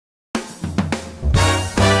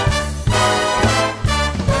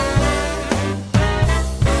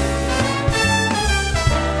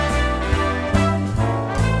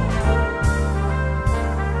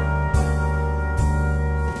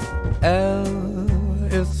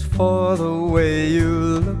is for the way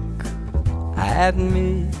you look at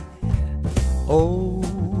me. O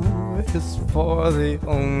is for the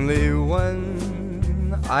only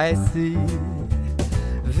one I see.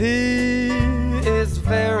 V is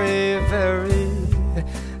very, very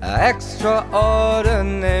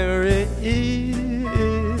extraordinary. E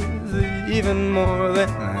is even more than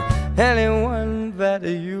anyone that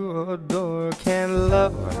you adore can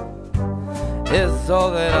love. Is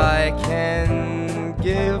all that I can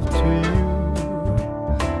give to you.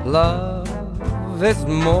 Love is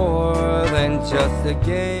more than just a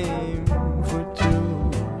game for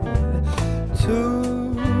two. Two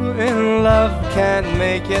in love can't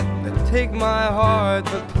make it. Take my heart,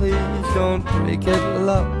 but please don't break it.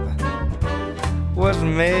 Love was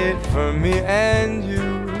made for me and you.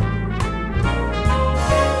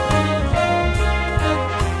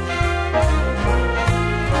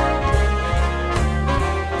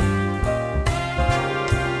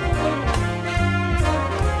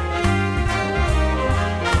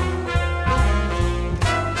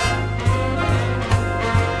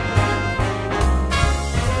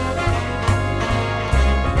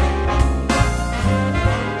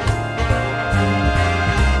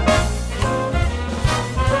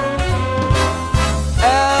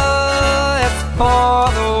 For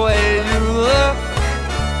the way you look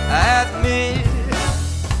at me.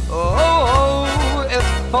 Oh,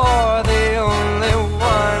 it's for the only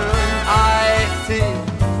one I see.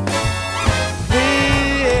 He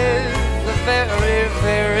is the very,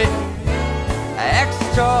 very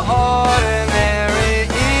extraordinary.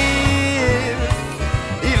 He is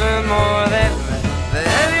even more than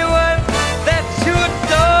anyone that you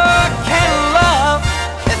adore can love.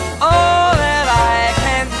 It's all that I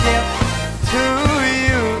can give to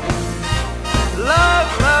you. Love,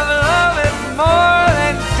 love, love is more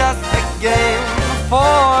than just a game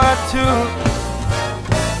for two.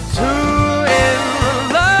 Two in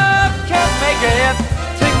love can't make it.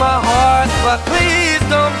 Take my heart, but please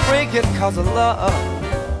don't break it, 'cause love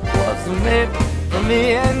was made for me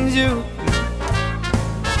and you.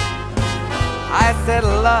 I said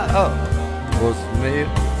love was made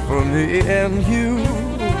for me and you.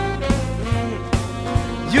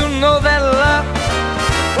 You know that love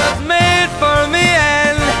was made for me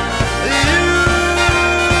and you.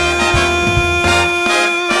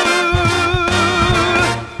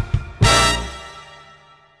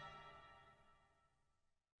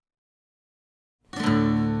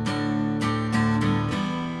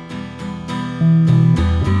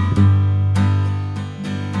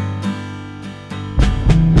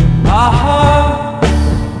 Our hearts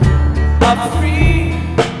are free,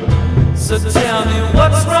 so tell me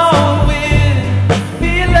what's wrong with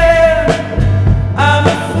feeling I'm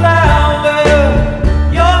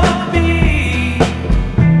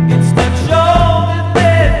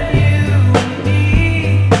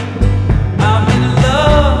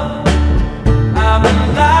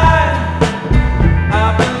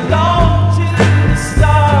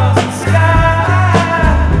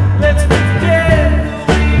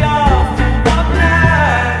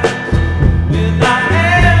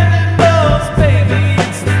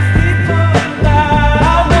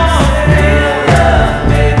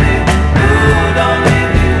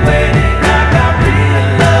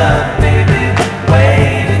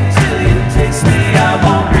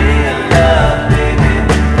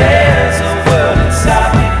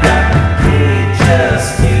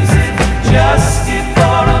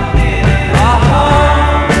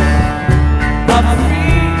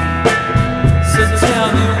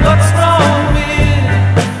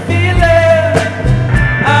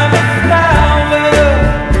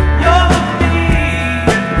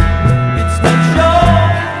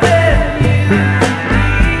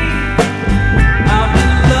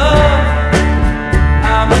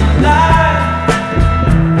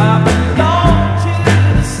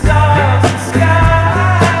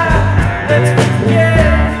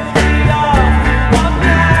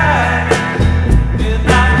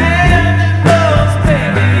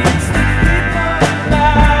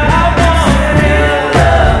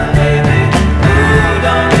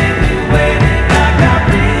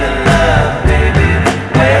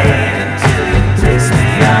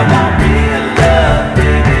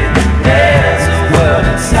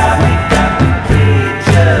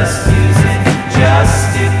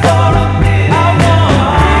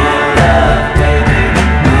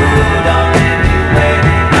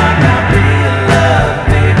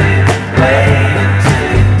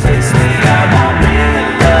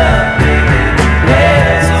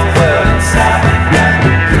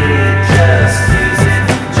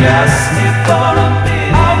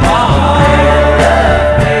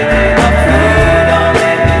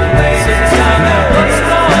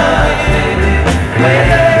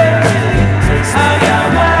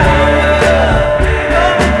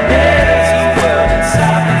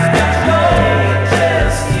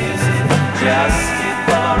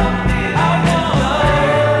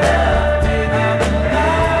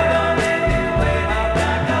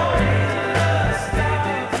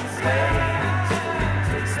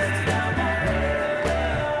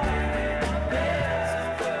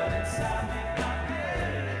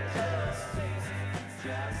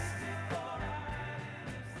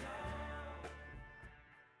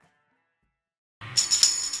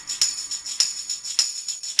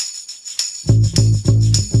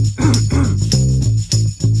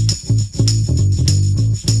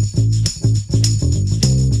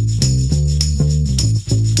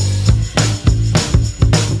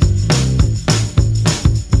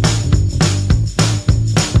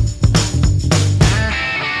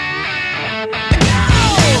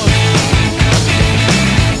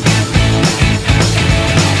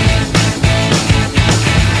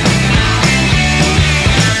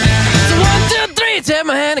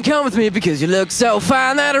with me because you look so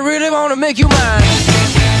fine that I really wanna make you mine.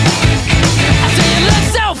 I say you look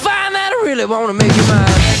so fine that I really wanna make you mine.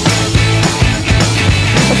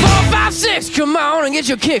 4, 5, 6, come on and get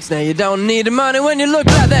your kicks. Now you don't need the money when you look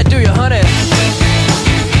like that, do you, honey?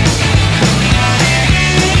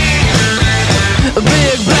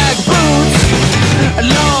 Big black boots,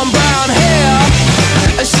 long brown hair.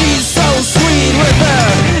 She's so sweet with her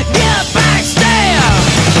get back stare.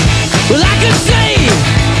 Well, I could see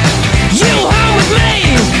you home with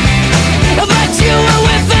me, but you were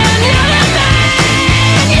with another man,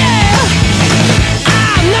 yeah. I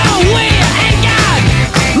know we ain't got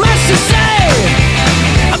much to say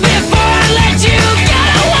before I let you get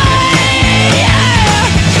away,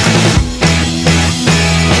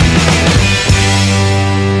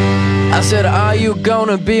 yeah. I said, are you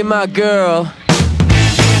gonna be my girl?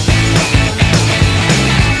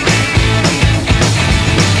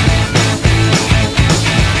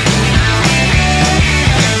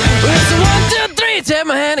 Take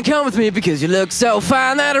my hand and come with me because you look so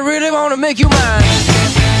fine that I really wanna make you mine.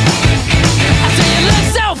 I say you look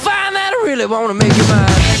so fine that I really wanna make you mine.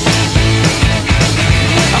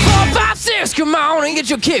 4, 5, 6, come on and get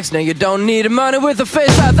your kicks. Now you don't need the money with a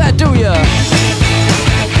face like that, do ya?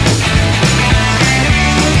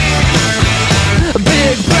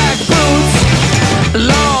 Big black boots,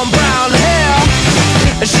 long brown hair.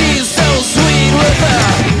 She's so sweet with her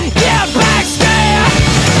get back stare.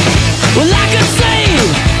 Well, I could see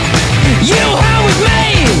you home with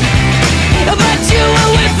me, but you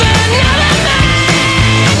were with another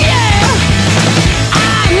man, yeah.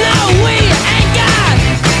 I know we ain't got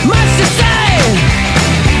much to say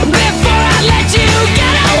before I let you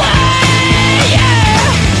get away,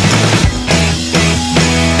 yeah.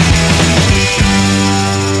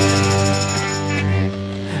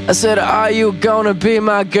 I said, are you gonna be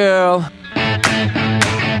my girl?